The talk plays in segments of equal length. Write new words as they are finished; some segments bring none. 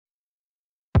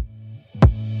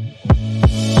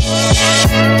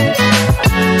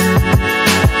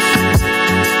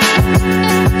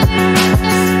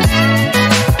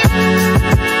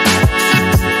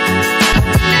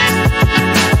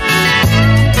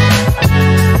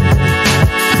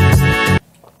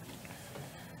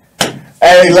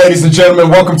Hey, ladies and gentlemen,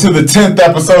 welcome to the 10th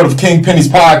episode of King Penny's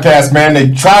podcast, man.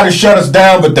 They try to shut us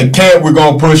down, but they can't. We're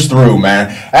going to push through, man.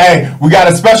 Hey, we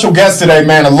got a special guest today,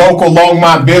 man, a local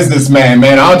Longmont businessman,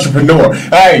 man, an entrepreneur.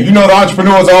 Hey, you know the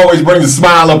entrepreneurs always bring a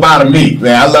smile up out of me,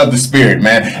 man. I love the spirit,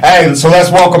 man. Hey, so let's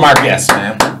welcome our guest,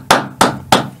 man.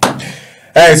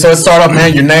 Hey, so let's start off,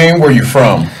 man. Your name, where you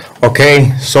from?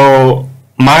 Okay, so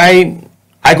I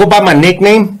go by my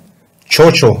nickname,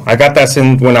 Cho Cho. I got that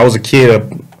since when I was a kid,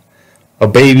 a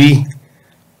baby,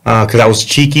 because I was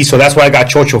cheeky, so that's where I got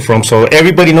Cho Cho from. So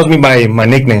everybody knows me by my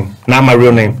nickname, not my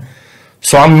real name.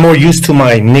 So I'm more used to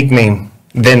my nickname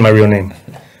than my real name.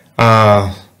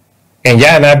 And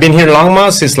I've been here in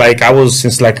Longmont since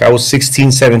I was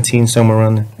 16, 17, somewhere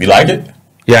around there. You like it?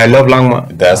 Yeah, I love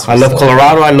Longmont. I love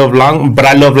Colorado. I love but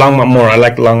I love Longmont more. I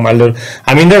like Longmont.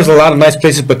 There's a lot of nice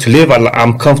places, but to live,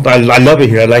 I'm comfortable. I love it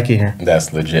here. I like it here.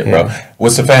 That's legit, bro.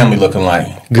 What's the family looking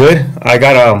like? Good. I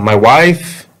got my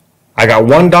wife. I got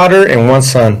one daughter and one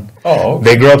son. Oh, okay.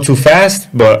 They grew up too fast,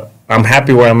 but I'm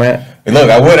happy where I'm at. Hey,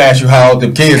 look, I would ask you how old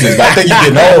the kids is, but I think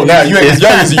you're getting old now. You ain't as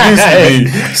young as you used to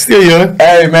be. Still young.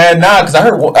 Hey, man, because I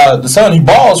heard the son, he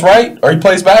balls, right? Or he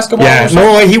plays basketball? Yeah,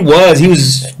 no, he was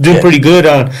doing pretty good.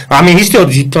 I'm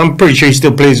pretty sure he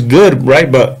still plays good,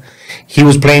 right? But he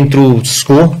was playing through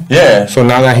school. Yeah. So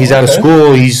now that he's out of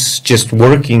school, he's just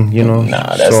working, you know.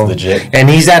 Nah, that's legit. And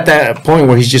he's at that point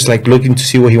where he's just looking to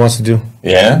see what he wants to do.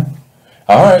 Yeah.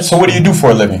 All right. So what do you do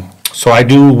for a living? So I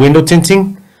do window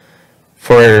tinting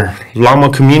for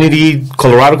Longmont community,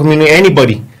 Colorado community,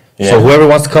 anybody. Yeah. So whoever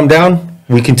wants to come down,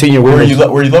 we continue. Where are you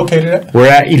located at? We're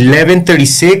at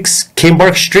 1136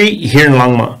 Kimbark Street here in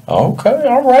Longmont. Okay,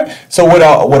 all right. So what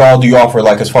all do you offer,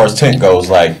 as far as tint goes,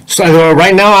 So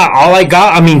right now, all I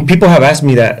got, people have asked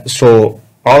me that. So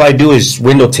all I do is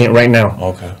window tint right now.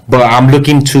 Okay. But I'm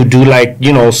looking to do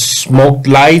smoked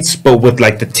lights, but with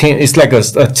the tint. It's like a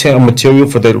tint material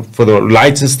for the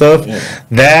lights and stuff. Yeah.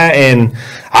 That, and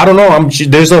I don't know.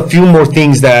 There's a few more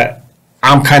things that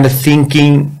I'm kind of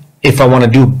thinking if I want to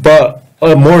do, but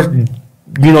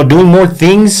doing more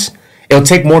things, it'll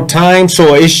take more time.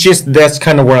 So that's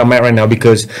kind of where I'm at right now,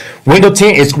 because window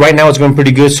tint right now it's going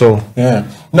pretty good. So yeah.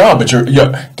 No, but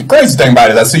the crazy thing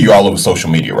about it, I see you all over social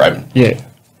media, right? Yeah.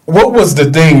 What was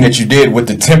the thing that you did with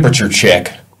the temperature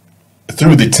check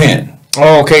through the tint?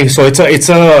 Oh, okay. So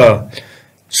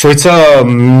it's a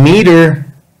meter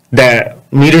that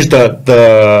meters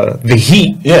the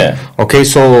heat. Yeah. Okay.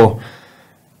 So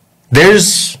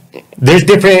there's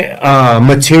different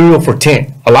material for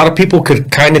tint. A lot of people could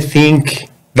kind of think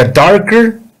the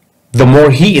darker, the more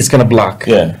heat it's gonna block.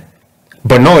 Yeah.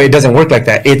 But no, it doesn't work like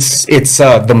that. It's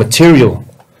the material.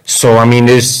 So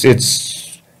it's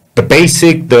the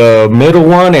basic, the middle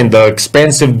one, and the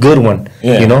expensive good one.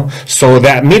 Yeah. You know. So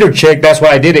that meter check, that's why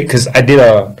I did it, because I did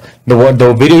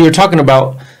the video you're talking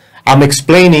about. I'm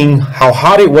explaining how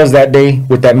hot it was that day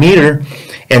with that meter,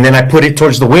 and then I put it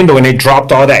towards the window, and it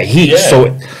dropped all that heat.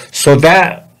 Yeah. So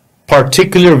that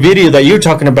particular video that you're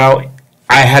talking about,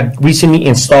 I had recently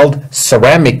installed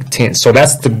ceramic tint. So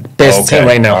that's the best tint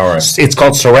right now. All right. It's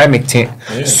called ceramic tint.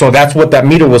 Yeah. So that's what that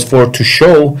meter was for, to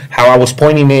show how I was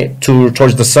pointing it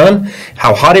towards the sun,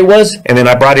 how hot it was, and then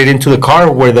I brought it into the car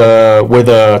where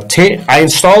the tint I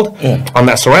installed on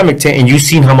that ceramic tint, and you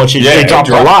seen how much it dropped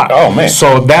a lot. Oh man.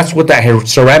 So that's what that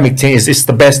ceramic tint is. It's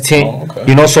the best tint. Oh, okay.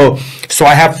 You know, so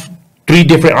I have 3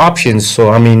 different options.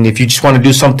 So if you just want to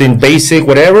do something basic,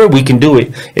 whatever, we can do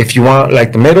it. If you want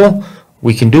the middle,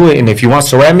 we can do it. And if you want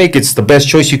ceramic, it's the best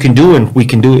choice you can do, and we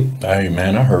can do it. Hey,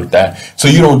 man, I heard that. So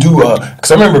you don't do, because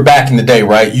I remember back in the day,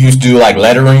 right, you used to do,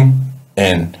 lettering,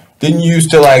 and didn't you used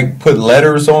to, put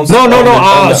letters on?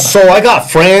 No. So I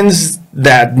got friends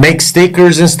that make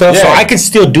stickers and stuff, so I can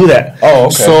still do that. Oh,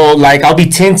 okay. So I'll be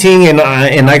tinting, and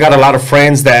I got a lot of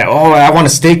friends that I want a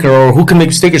sticker, or who can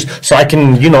make stickers, so I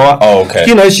can okay.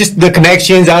 It's just the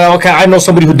connections. I know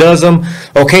somebody who does them.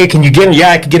 Okay, can you get them?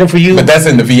 Yeah, I can get them for you. But that's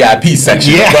in the VIP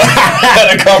section. Yeah. Of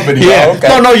the company. Yeah. Oh, okay.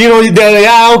 No.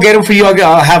 I'll get them for you.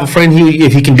 I'll have a friend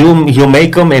if he can do them, he'll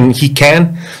make them, and he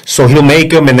can. So he'll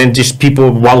make them, and then just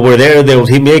people while we're there, they'll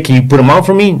hit me. Can you put them out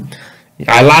for me?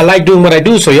 I like doing what I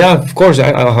do, so yeah, of course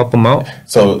I'll help them out.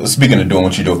 So speaking of doing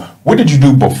what you do, what did you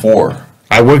do before?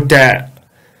 I worked at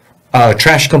a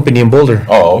trash company in Boulder.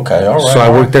 Oh, okay, all right. So I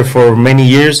worked there for many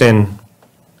years, and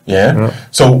yeah.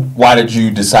 So why did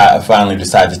you finally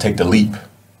decide to take the leap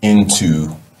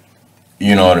into,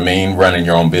 running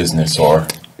your own business? Or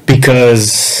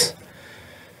because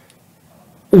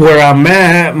where I'm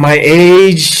at, my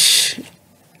age,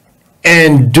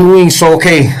 and doing so,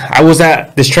 I was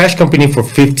at this trash company for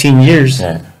 15 years.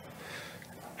 Yeah.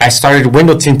 I started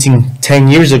window tinting 10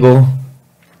 years ago.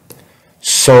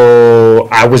 So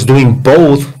I was doing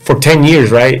both for 10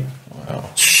 years, right? Wow.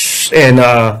 And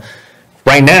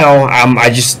right now,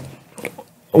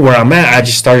 where I'm at, I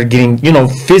just started getting,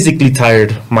 physically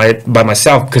tired by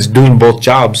myself because doing both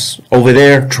jobs over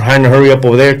there, trying to hurry up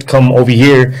over there to come over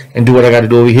here and do what I got to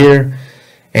do over here,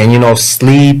 and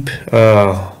sleep,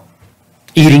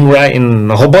 eating right,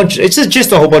 and a whole bunch. It's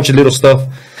just a whole bunch of little stuff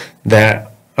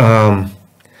that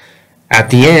at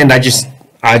the end I just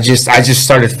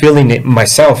started feeling it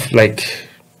myself, like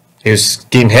it was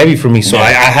getting heavy for me. So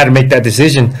I had to make that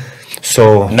decision.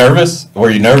 So nervous? Were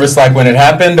you nervous like when it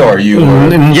happened, or you?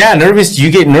 Yeah, nervous.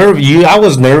 You get nervous. I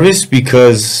was nervous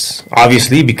because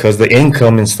obviously because the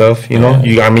income and stuff. I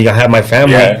have my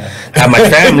family,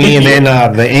 and then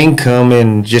the income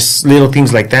and just little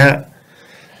things like that.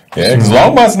 Yeah, because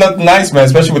Longmont's nothing nice, man.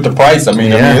 Especially with the price. I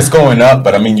mean, it's going up,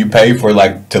 but you pay for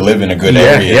to live in a good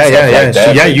area. Like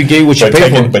that. So, you get what you pay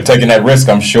for. But taking that risk,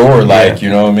 I'm sure, you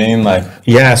know what I mean,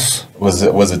 yes, was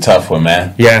a tough one,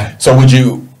 man. Yeah. So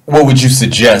what would you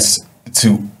suggest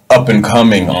to up and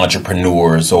coming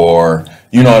entrepreneurs, or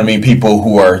people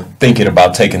who are thinking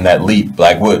about taking that leap?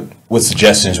 What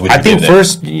suggestions would you give them? I think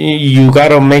first you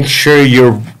gotta make sure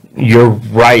you're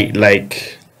right.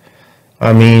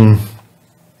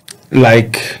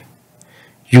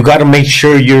 You got to make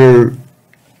sure you're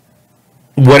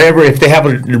whatever. If they have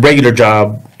a regular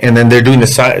job and then they're doing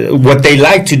what they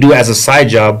like to do as a side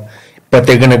job, but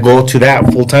they're gonna go to that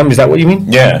full time. Is that what you mean?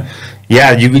 Yeah.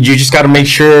 Yeah. You just got to make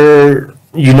sure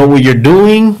you know what you're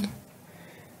doing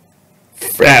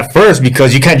at first,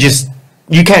 because you can't just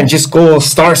go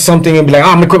start something and be like, oh,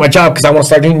 I'm gonna quit my job because I want to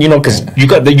start doing, because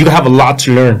you have a lot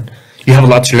to learn. You have a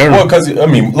lot to learn. Well, because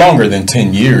longer than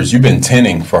 10 years. You've been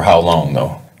tinning for how long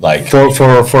though?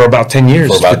 For about 10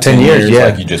 years. For about 10 years,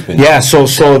 yeah. You just been. Yeah.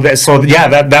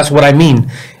 That's what I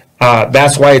mean.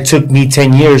 That's why it took me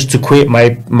 10 years to quit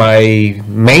my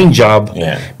main job.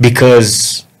 Yeah.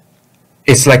 Because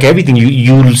it's like everything.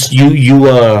 You're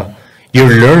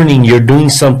learning. You're doing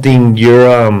something. You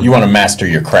want to master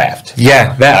your craft.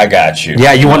 Yeah. That I got you.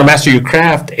 Yeah. You want to master your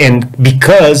craft, and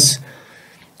because.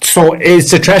 So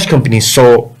it's a trash company.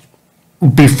 So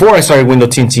before I started window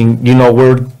tinting,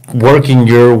 we're working,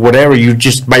 you're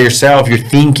just by yourself, you're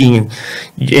thinking.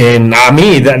 And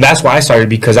that's why I started,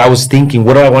 because I was thinking,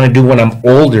 what do I want to do when I'm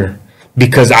older?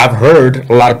 Because I've heard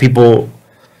a lot of people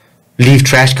leave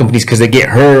trash companies because they get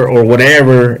hurt or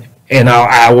whatever. And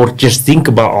I would just think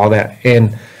about all that.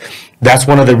 And that's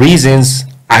one of the reasons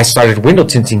I started window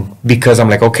tinting, because I'm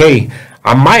like, okay,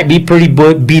 I might be pretty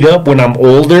beat up when I'm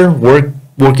older,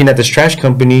 working at this trash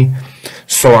company.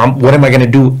 So what am I gonna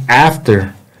do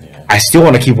after? Yeah. I still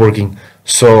want to keep working.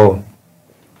 So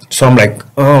I'm like,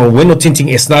 oh, window tinting.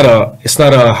 It's not a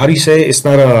how do you say it? It's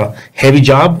not a heavy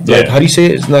job. Yeah. How do you say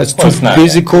it? It's too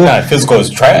physical. Not physical. It's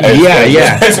trash.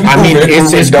 Yeah.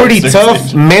 It's pretty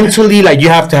tough mentally. You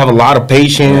have to have a lot of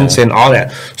patience and all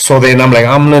that. So then I'm like,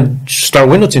 I'm gonna start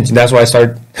window tinting. That's why I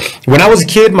started. When I was a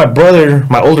kid, my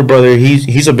older brother,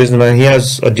 he's a businessman. He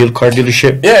has a car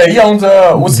dealership. Yeah, he owns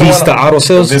what's the Vista Auto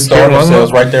Sales. Vista Auto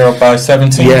Sales, right there up by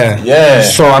 17. Yeah.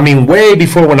 So way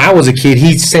before when I was a kid,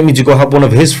 he sent me to go help one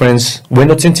of his friends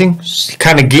window tinting.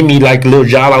 Kind of give me a little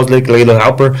job. I was like a little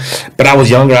helper, but I was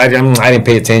younger. I didn't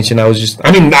pay attention. I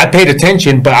I paid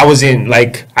attention, but I wasn't I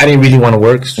didn't really want to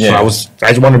work. So I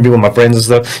just wanted to be with my friends and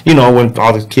stuff. When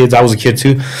all the kids, I was a kid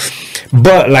too.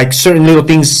 But certain little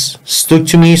things stuck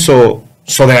to me, so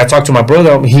then I talked to my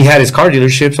brother. He had his car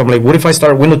dealership, so I'm like, what if I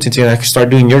start window tinting and I can start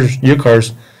doing your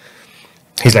cars?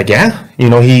 He's like, yeah.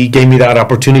 He gave me that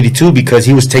opportunity too, because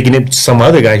he was taking it to some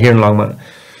other guy here in Longmont.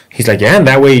 He's like, yeah, and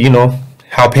that way,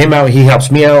 help him out, he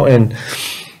helps me out, and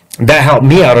that helped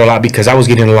me out a lot because I was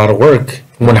getting a lot of work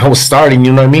when I was starting,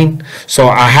 you know what I mean? So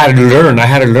I had to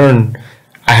learn.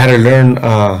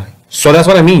 So that's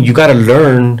what I mean. You got to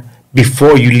learn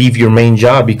before you leave your main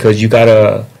job, because you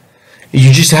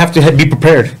just have to be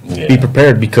prepared. Yeah. Be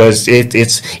prepared, because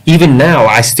it's even now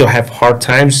I still have hard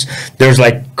times. There's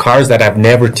cars that I've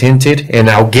never tinted, and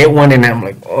I'll get one and I'm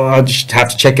like, oh, I'll just have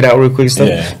to check it out real quick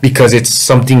stuff, because it's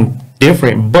something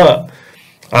different. But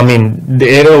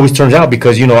it always turns out,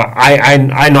 because I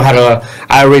know how to.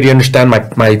 I already understand my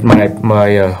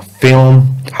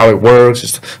film, how it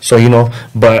works. So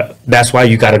but that's why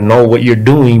you got to know what you're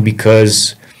doing,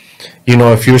 because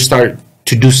if you start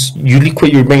to you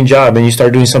quit your main job and you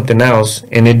start doing something else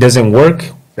and it doesn't work,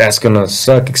 that's gonna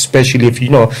suck. Especially if you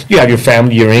have your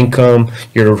family, your income,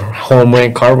 your home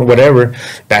rent, car, whatever.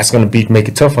 That's gonna make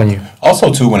it tough on you.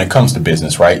 Also, too, when it comes to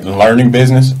business, right? Learning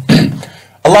business,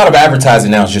 a lot of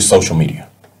advertising now is just social media.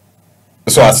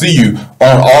 So I see you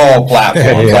on all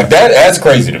platforms. Yeah. That's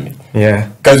crazy to me. Yeah.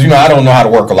 Because, I don't know how to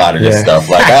work a lot of this stuff.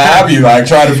 Like, I be like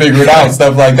trying to figure it out and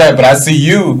stuff like that. But I see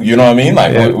you, you know what I mean?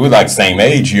 Like, we're like same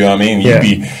age, you know what I mean? You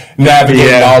be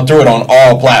navigating all through it on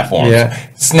all platforms.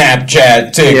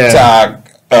 Snapchat, TikTok,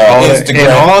 Instagram.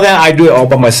 And all that, I do it all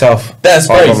by myself. That's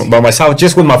crazy. By myself,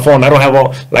 just with my phone. I don't have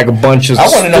a bunch of I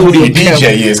want to know who the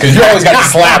DJ is, because you always got the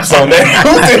slaps on there.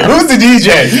 Who's the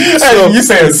DJ? Hey, you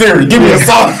saying Siri, give me a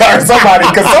song or somebody,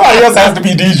 because somebody else has to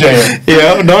be DJing.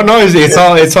 Yeah, no, it's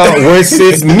all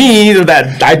it's me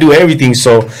that I do everything.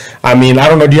 So, I mean, I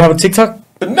don't know. Do you have a TikTok?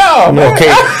 No. Man.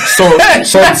 Okay. So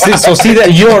see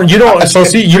that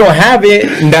you don't have it,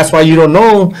 and that's why you don't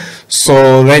know.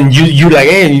 So then you like,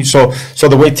 hey, so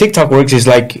the way TikTok works is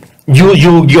like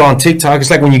you're on TikTok.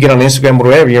 It's like when you get on Instagram or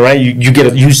whatever, you're right.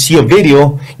 You see a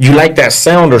video, you like that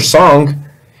sound or song,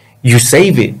 you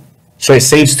save it. So it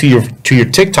saves to your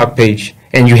TikTok page,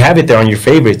 and you have it there on your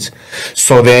favorites.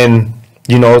 So then,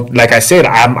 like I said,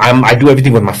 I do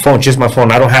everything with my phone, just my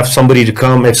phone. I don't have somebody to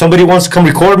come. If somebody wants to come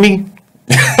record me,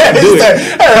 do it.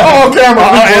 Hey, on camera,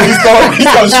 he's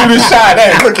gonna shoot his shot.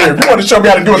 Hey, look here, if you want to show me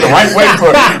how to do it the right way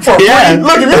for free,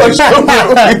 look, if you want to show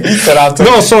me. He said, "I'll tell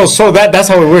you." No, so that's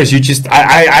how it works. You just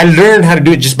I learned how to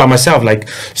do it just by myself, like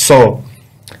so,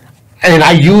 and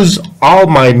I use all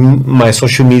my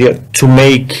social media to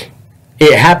make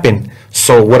it happen.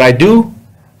 So what I do,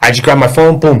 I just grab my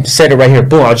phone, boom, set it right here,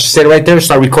 boom. I'll just set it right there,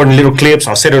 start recording little clips.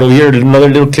 I'll set it over here, another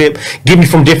little clip, give me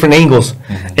from different angles,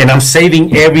 and I'm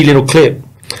saving every little clip.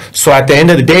 So at the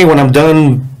end of the day, when I'm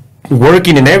done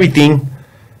working and everything,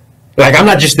 like I'm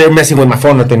not just there messing with my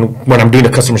phone when I'm doing the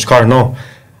customer's car. No,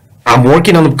 I'm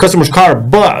working on the customer's car,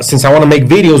 but since I want to make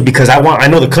videos, because I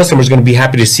know the customer's going to be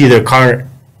happy to see their car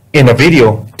in a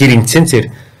video getting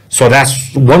tinted. So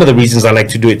that's one of the reasons I like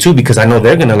to do it too, because I know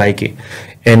they're going to like it.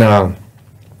 And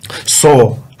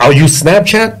so I'll use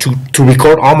Snapchat to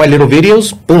record all my little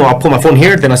videos. Boom, I'll put my phone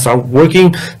here, then I start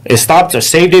working. It stopped, I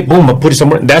saved it, boom, I put it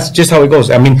somewhere. That's just how it goes.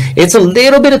 I mean, it's a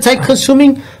little bit of time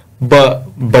consuming, but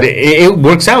it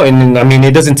works out. And I mean,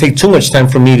 it doesn't take too much time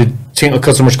for me to take a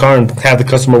customer's car and have the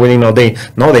customer waiting all day.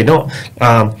 No, they don't.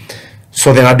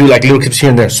 So then I do like little clips here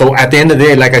and there. So at the end of the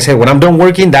day, like I said, when I'm done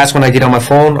working, that's when I get on my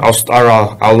phone. I'll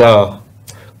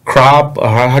crop,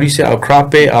 how do you say? I'll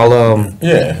crop it. I'll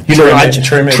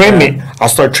trim it. I'll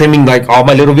start trimming like all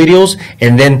my little videos,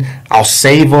 and then I'll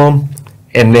save them,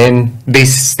 and then they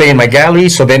stay in my gallery.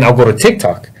 So then I'll go to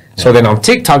TikTok. So then on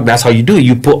TikTok, that's how you do it.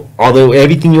 You put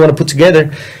everything you want to put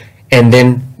together, and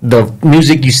then the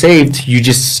music you saved, you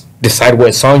just decide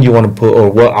what song you want to put or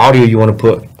what audio you want to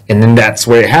put, and then that's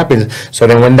where it happens. So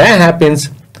then when that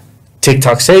happens,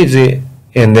 TikTok saves it,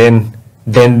 and then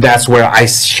that's where I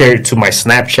share it to my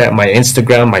Snapchat, my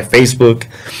Instagram, my Facebook,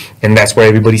 and that's where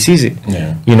everybody sees it.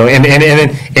 Yeah.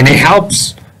 And it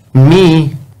helps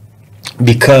me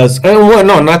because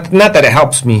not that it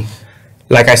helps me.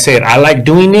 Like I said, I like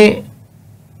doing it,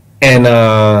 and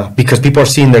because people are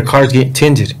seeing their cars get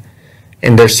tinted,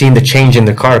 and they're seeing the change in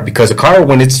the car. Because a car,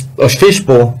 when it's a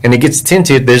fishbowl and it gets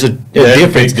tinted, there's a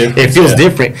difference. It feels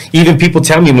different. Even people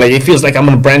tell me, like, it feels like I'm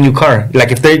in a brand new car.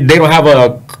 Like if they don't have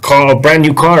a brand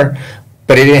new car,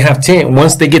 but it didn't have tint,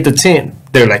 once they get the tint,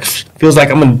 they're like, feels like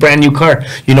I'm in a brand new car,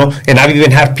 And I've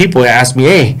even had people ask me,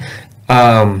 hey,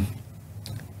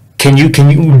 can you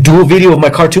do a video of my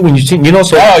car too when you tint?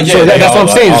 So that's what I'm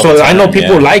saying. So I know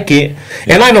people like it,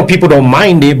 and I know people don't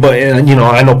mind it, but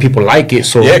I know people like it.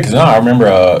 So because I remember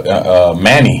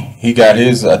Manny. He got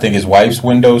his wife's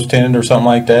windows tinted or something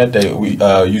like that. We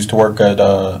used to work at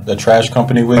the trash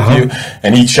company with you,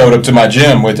 and he showed up to my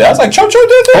gym with it. I was like, Cho Cho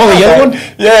did that. Oh, the yellow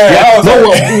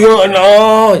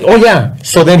one? Yeah.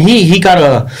 So then he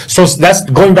got so that's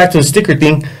going back to the sticker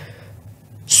thing.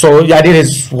 So I did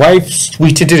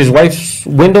we tinted his wife's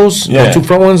windows, the two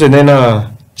front ones, and then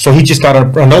so he just got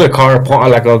another car,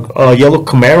 like a yellow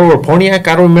Camaro or Pontiac.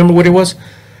 I don't remember what it was.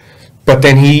 But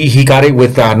then he got it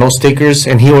with no stickers,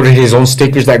 and he ordered his own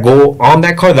stickers that go on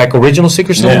that car, like original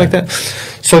stickers, something like that.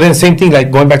 So then same thing, like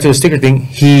going back to the sticker thing,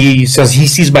 he says he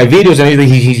sees my videos and everything.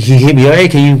 He hit me, hey,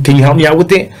 can you help me out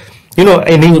with it?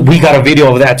 And then we got a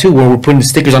video of that too, where we're putting the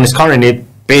stickers on his car, and it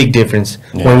big difference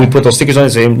when we put those stickers on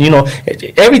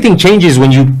it. Everything changes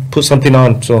when you put something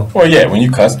on. So when you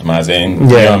customize it, and, you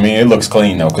know what I mean, it looks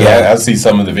clean though. Because I see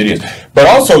some of the videos, but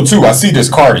also too, I see this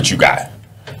car that you got.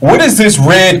 What is this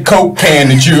red Coke can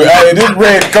that you? This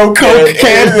red Coke can.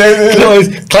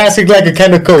 It's classic like a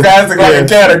can of Coke. Classic like a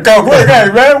can of Coke. Look,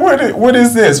 hey man, what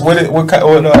is this? What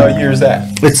year is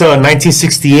that? It's a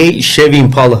 1968 Chevy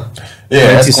Impala.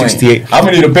 Yeah, 1968. I'm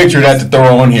gonna need a picture of that to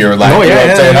throw on here. Like,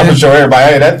 I'm gonna show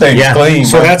everybody, hey, that thing's clean.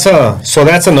 So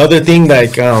that's another thing.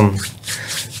 Like,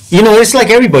 You know, it's like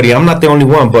everybody. I'm not the only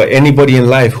one, but anybody in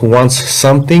life who wants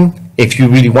something, if you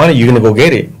really want it, you're going to go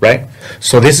get it, right?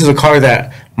 So this is a car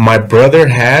that my brother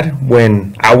had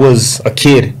when I was a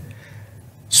kid.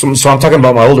 So I'm talking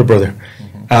about my older brother.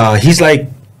 He's like,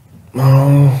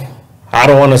 I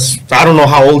don't know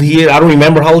how old he is. I don't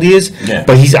remember how old he is. Yeah.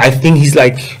 But I think he's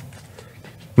like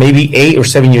maybe 8 or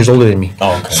 7 years older than me.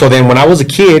 Oh, okay. So then when I was a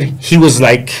kid, he was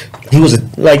like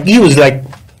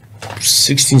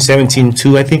 16, 17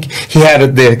 too, I think. He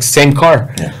had the same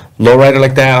car. Yeah. Lowrider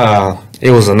like that. It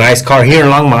was a nice car here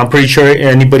in Longmont. I'm pretty sure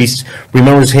anybody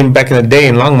remembers him back in the day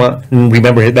in Longmont and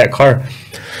remember that car.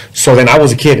 So then I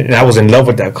was a kid and I was in love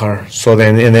with that car. So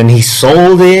then he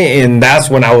sold it, and that's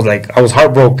when I was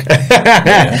heartbroken.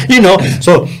 Yeah. You know.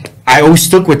 So I always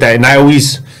stuck with that, and I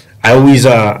always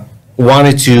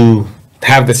wanted to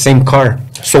have the same car.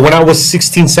 So when I was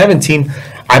 16, 17,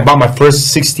 I bought my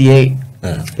first 68.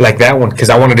 Like that one,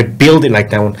 because I wanted to build it like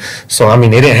that one. So I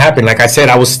mean, it didn't happen. Like I said,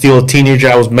 I was still a teenager.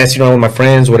 I was messing around with my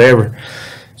friends, whatever.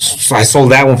 So I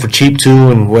sold that one for cheap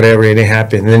too, and whatever. It didn't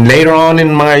happen. And then later on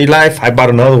in my life, I bought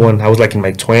another one. I was like in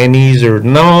my 20s or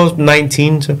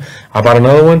 19. So I bought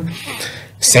another one.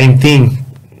 Same thing.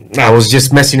 I was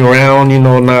just messing around, you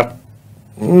know,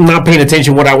 not paying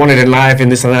attention to what I wanted in life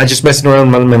and this and that. Just messing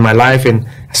around in my life, and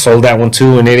I sold that one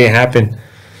too, and it didn't happen.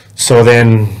 So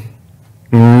then.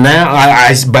 Now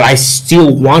I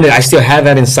still have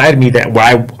that inside me that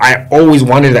I always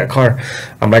wanted that car.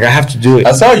 I'm like, I have to do it.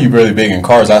 I saw you really big in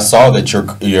cars. I saw that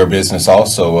your business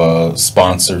also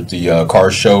sponsored the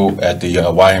car show at the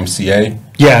YMCA.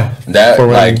 Yeah, that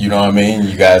like, you know what I mean.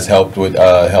 You guys helped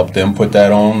them put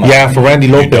that on. Like, yeah, for Randy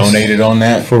Lopez. You donated on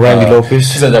that for Randy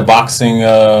Lopez. Is that the boxing?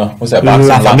 Was that boxing?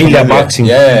 La Familia boxing.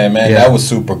 Yeah, man, that was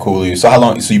super cool of you. So how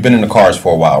long? So you've been in the cars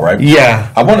for a while, right?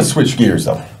 Yeah. I want to switch gears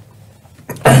though.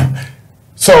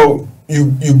 So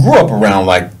you grew up around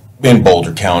like in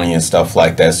Boulder County and stuff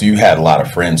like that. So you had a lot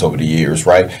of friends over the years,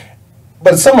 right?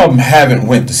 But some of them haven't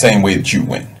went the same way that you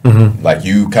went. Mm-hmm. Like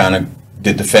you kind of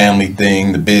did the family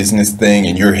thing, the business thing,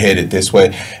 and you're headed this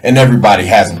way. And everybody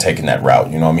hasn't taken that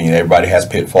route. You know what I mean? Everybody has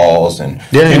pitfalls and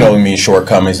you know what I mean,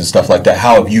 shortcomings and stuff like that.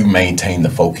 How have you maintained the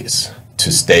focus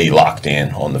to stay locked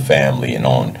in on the family and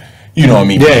on, you know what I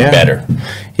mean, being better?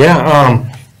 Yeah.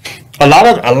 A lot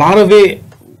of it.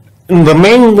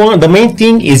 The main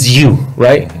thing is you,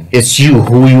 right? Mm-hmm. It's you,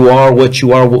 who you are, what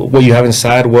you have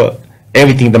inside,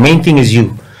 everything. The main thing is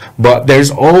you. But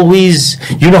there's always,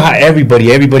 you know how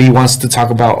everybody wants to talk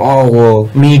about, oh, well,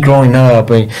 me growing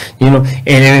up, and you know,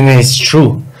 and it's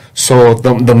true. So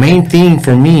the main thing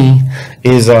for me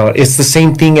is it's the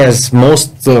same thing as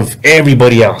most of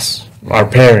everybody else. Our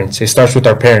parents. It starts with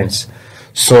our parents.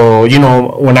 So, you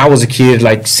know, when I was a kid,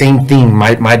 like, same thing.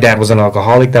 My dad was an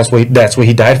alcoholic. That's what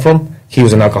he died from. He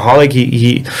was an alcoholic.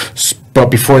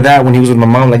 But before that, when he was with my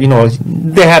mom, like, you know,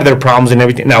 they had their problems and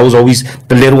everything. And I was always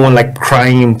the little one, like,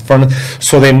 crying in front of.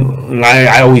 So then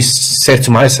I always said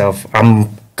to myself, I'm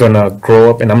gonna grow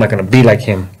up and I'm not gonna be like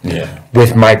him. Yeah.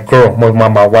 With my girl, with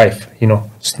my wife, you know.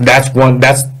 So that's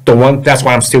the one. That's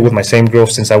why I'm still with my same girl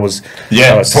since I was.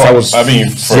 Yeah. Since I was a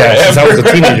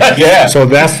teenager. Yeah. So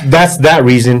that's that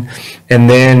reason, and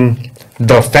then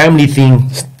the family thing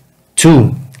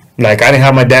too. Like, I didn't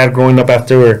have my dad growing up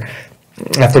after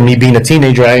me being a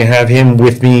teenager. I didn't have him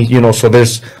with me, you know. So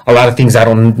there's a lot of things I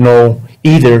don't know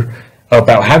either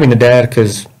about having a dad,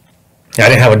 because I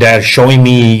didn't have a dad showing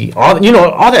me all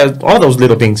those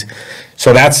little things.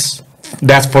 So that's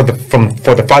for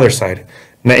the father side.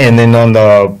 And then on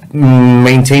the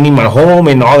maintaining my home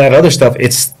and all that other stuff,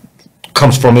 it's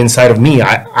comes from inside of me.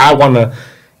 I want to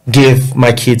give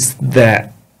my kids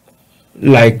that,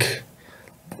 like,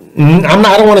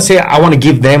 I don't want to say I want to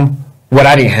give them what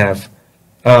I didn't have.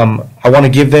 I want to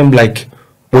give them, like,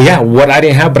 well, yeah, what I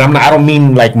didn't have, but I don't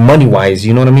mean like money wise,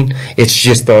 you know what I mean? It's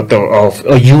just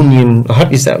a union.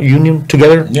 Is that union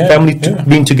together? Yeah, family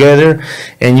being together,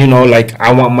 and you know, like,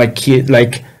 I want my kid,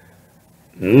 like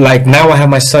now I have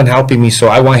my son helping me, so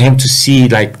I want him to see,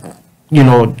 like, you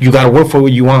know, you got to work for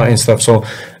what you want and stuff. So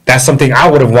that's something I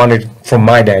would have wanted from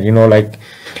my dad, you know, like,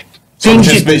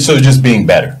 just being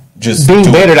better. Just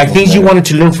being better, like things you wanted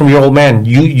to learn from your old man.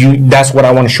 That's what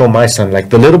I want to show my son. Like,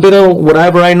 the little bit of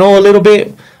whatever I know, a little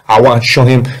bit, I want to show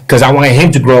him, because I want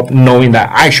him to grow up knowing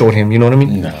that I showed him. You know what I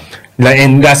mean? No.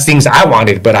 And that's things I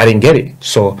wanted, but I didn't get it.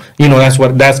 So, you know,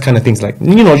 that's kind of things, like,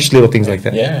 you know, just little things like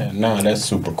that. Yeah, no, that's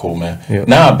super cool, man. Yeah.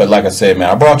 Nah, but like I said,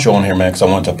 man, I brought you on here, man, because I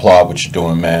want to applaud what you're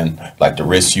doing, man. Like, the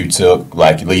risks you took,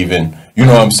 like leaving, you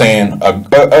know what I'm saying,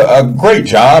 a great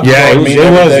job. Yeah, you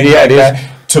know it was. Yeah, like it is.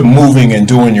 To moving and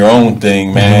doing your own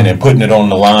thing, man, and putting it on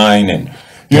the line, and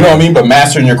You know what I mean? But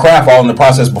mastering your craft all in the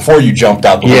process before you jumped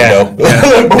out the window. You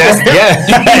know what I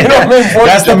mean?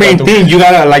 That's the main thing. You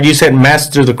gotta, like you said,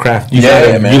 master the craft. You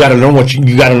gotta learn you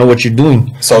gotta know what you're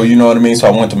doing. So you know what I mean? So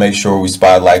I want to make sure we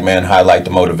spotlight, man, highlight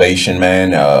the motivation,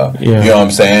 man. You know what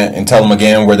I'm saying? And tell them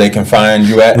again where they can find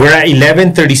you at. We're at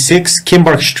 1136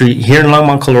 Kimbark Street here in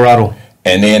Longmont, Colorado.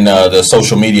 And then the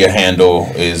social media handle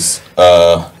is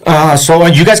so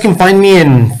you guys can find me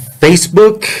in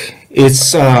Facebook.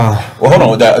 It's well, hold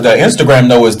on. The Instagram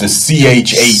though is the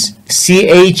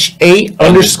CH8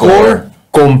 underscore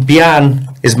Compian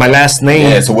is my last name.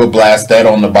 Yeah, so we'll blast that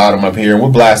on the bottom up here, and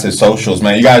we'll blast his socials,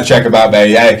 man. You gotta check him out, man.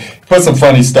 Hey, put some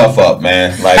funny stuff up,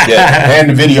 man. Like, and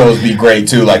the videos be great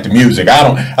too, like the music.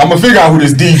 I'm gonna figure out who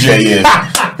this DJ is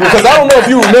because I don't know if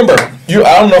you remember.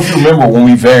 I don't know if you remember when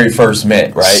we very first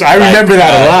met, right? So I remember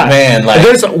that a lot, man. Like,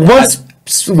 there's one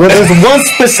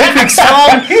specific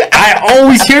song. I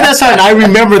always hear that song. I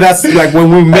remember that's like when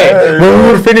we met, when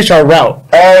we would finish our route.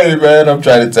 Hey man, I'm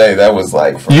trying to tell you that was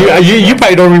like you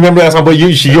probably don't remember that song, but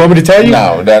you want me to tell you?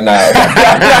 No, not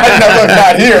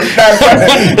here,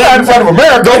 not in front of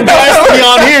America. Don't blast me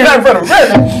on here, not in front of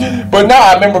America. But no,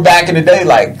 I remember back in the day,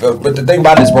 like, but the thing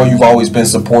about it is, bro, you've always been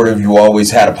supportive. You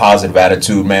always had a positive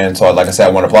attitude, man. So, like I said,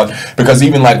 I want to applaud because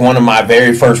even like one of my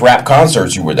very first rap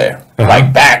concerts, you were there.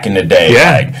 Like back in the day,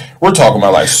 like we're talking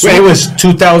about like. It was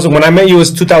 2000 when I met you. It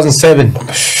was 2007. Bro,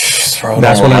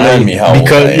 that's when I met me.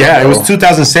 It was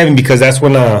 2007 because that's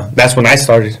when I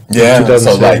started. Yeah,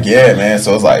 so like man.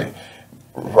 So it's like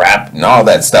rap and all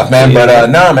that stuff, man. But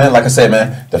nah, man. Like I said,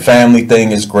 man, the family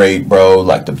thing is great, bro.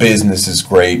 Like the business is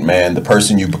great, man. The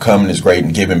person you becoming is great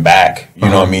and giving back. You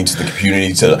know what I mean, to the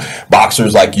community, to the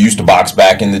boxers like you used to box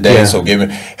back in the day. So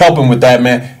helping with that,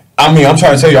 man. I mean, I'm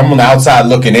trying to tell you, I'm on the outside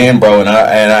looking in, bro, and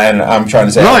I'm trying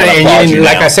to say, no, and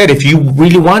like I said, if you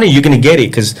really want it, you're gonna get it,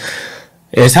 because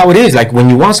it's how it is. Like when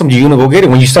you want something, you're gonna go get it.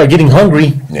 When you start getting hungry,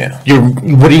 what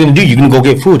are you gonna do? You're gonna go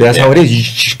get food. That's how it is. You're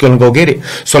just gonna go get it.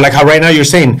 So like how right now you're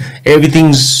saying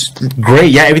everything's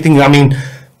great. Yeah, everything. I mean,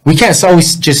 we can't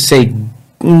always just say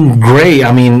great.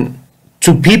 I mean,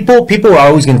 to people are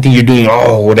always gonna think you're doing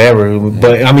whatever.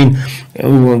 But I mean,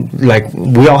 like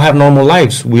we all have normal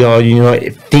lives. We all,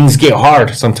 things get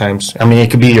hard sometimes. I mean,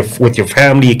 it could be with your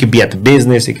family, it could be at the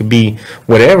business, it could be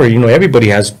whatever. Everybody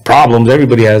has problems.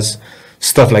 Everybody has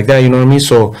stuff like that. You know what I mean?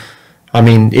 So, I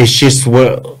mean, it's just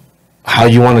how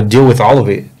you want to deal with all of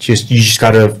it. You just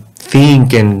gotta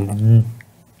think and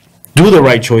do the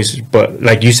right choices. But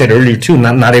like you said earlier too,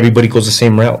 not everybody goes the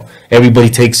same route. Everybody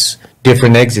takes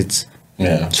different exits.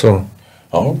 Yeah. So.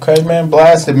 Okay, man.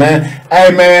 Blasted, man.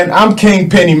 Hey, man, I'm King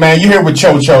Penny, man. You're here with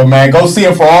Cho Cho, man. Go see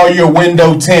him for all your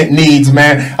window tint needs,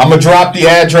 man. I'm going to drop the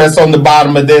address on the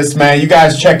bottom of this, man. You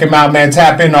guys check him out, man.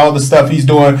 Tap into all the stuff he's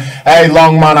doing. Hey,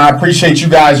 Longmont, I appreciate you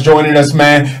guys joining us,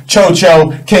 man. Cho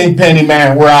Cho, King Penny,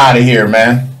 man. We're out of here,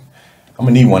 man. I'm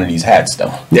going to need one of these hats, though.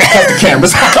 Cut the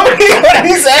cameras. I'm going to need one of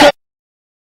these hats.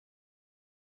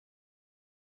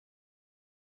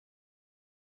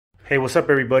 Hey, what's up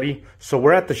everybody? So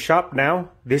we're at the shop now.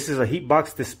 This is a heat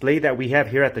box display that we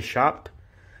have here at the shop.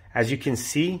 As you can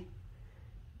see,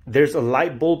 there's a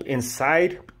light bulb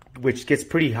inside which gets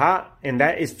pretty hot, and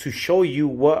that is to show you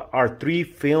what our 3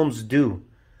 films do.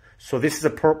 So this is a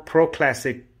Pro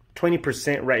Classic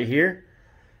 20% right here.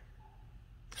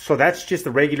 So that's just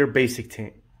a regular basic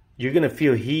tint. You're gonna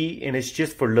feel heat and it's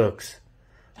just for looks.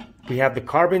 We have the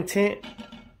carbon tint,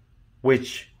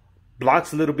 which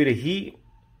blocks a little bit of heat.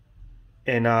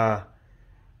 And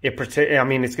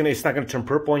it's not gonna turn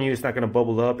purple on you. It's not gonna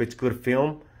bubble up. It's good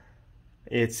film.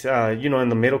 It's in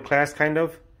the middle class kind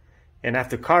of. And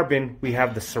after carbon, we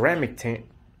have the ceramic tint,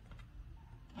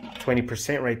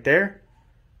 20% right there.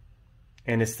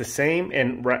 And it's the same.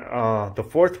 And the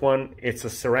fourth one, it's a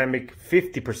ceramic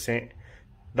 50%.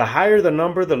 The higher the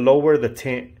number, the lower the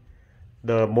tint,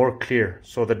 the more clear.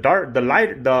 So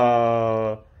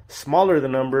the smaller the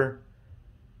number,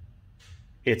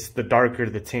 it's the darker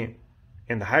the tint,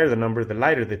 and the higher the number, the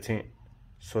lighter the tint.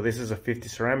 So this is a 50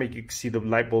 ceramic. You can see the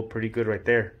light bulb pretty good right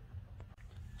there.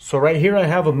 So right here I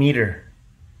have a meter.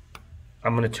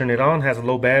 I'm gonna turn it on. Has a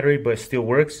low battery, but it still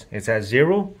works. It's at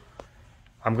 0.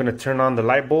 I'm gonna turn on the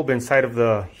light bulb inside of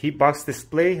the heat box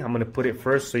display. I'm gonna put it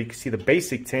first so you can see the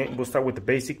basic tint. We'll start with the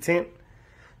basic tint.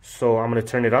 So I'm gonna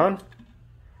turn it on.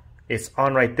 It's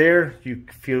on right there. You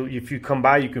feel, if you come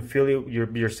by, you can feel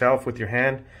it yourself with your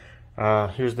hand.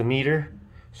 Here's the meter.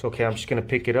 So okay, I'm just gonna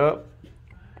pick it up.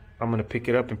 I'm gonna pick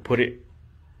it up and put it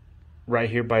right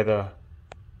here by the,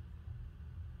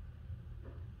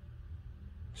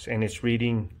 and it's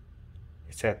reading,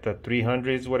 it's at the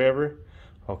 300s, whatever.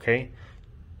 Okay,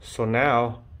 so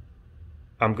now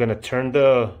I'm going to turn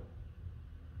the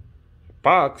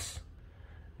box.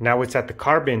 Now it's at the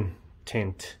carbon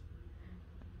tint.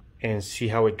 And see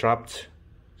how it dropped.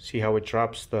 See how it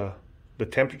drops the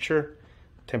temperature.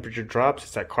 Temperature drops.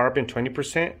 It's at carbon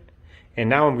 20%. And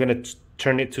now I'm going to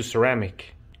turn it to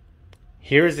ceramic.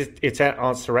 Here is it's at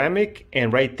on ceramic,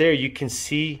 and right there you can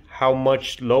see how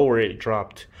much lower it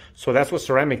dropped. So that's what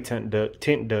ceramic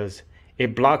tint does.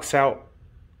 It blocks out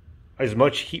as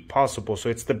much heat possible. So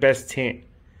it's the best tint.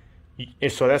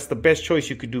 So that's the best choice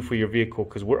you could do for your vehicle,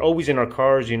 because we're always in our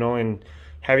cars, you know, and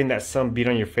having that sun beat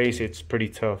on your face, it's pretty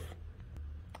tough.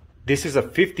 This is a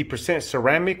 50%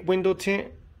 ceramic window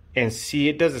tint, and see,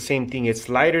 it does the same thing. It's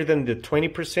lighter than the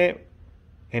 20%,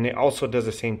 and it also does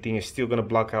the same thing. It's still going to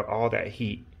block out all that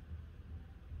heat.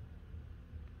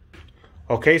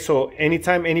 Okay, so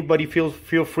anytime anybody feel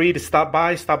free to stop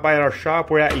by at our shop.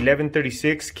 We're at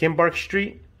 1136 Kimbark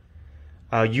Street,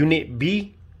 Unit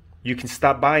B. You can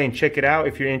stop by and check it out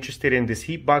if you're interested in this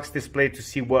heat box display to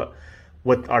see what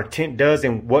our tint does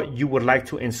and what you would like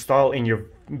to install in your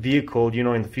vehicle, you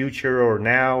know, in the future or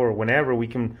now or whenever. We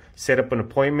can set up an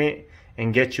appointment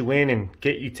and get you in and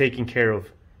get you taken care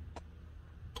of.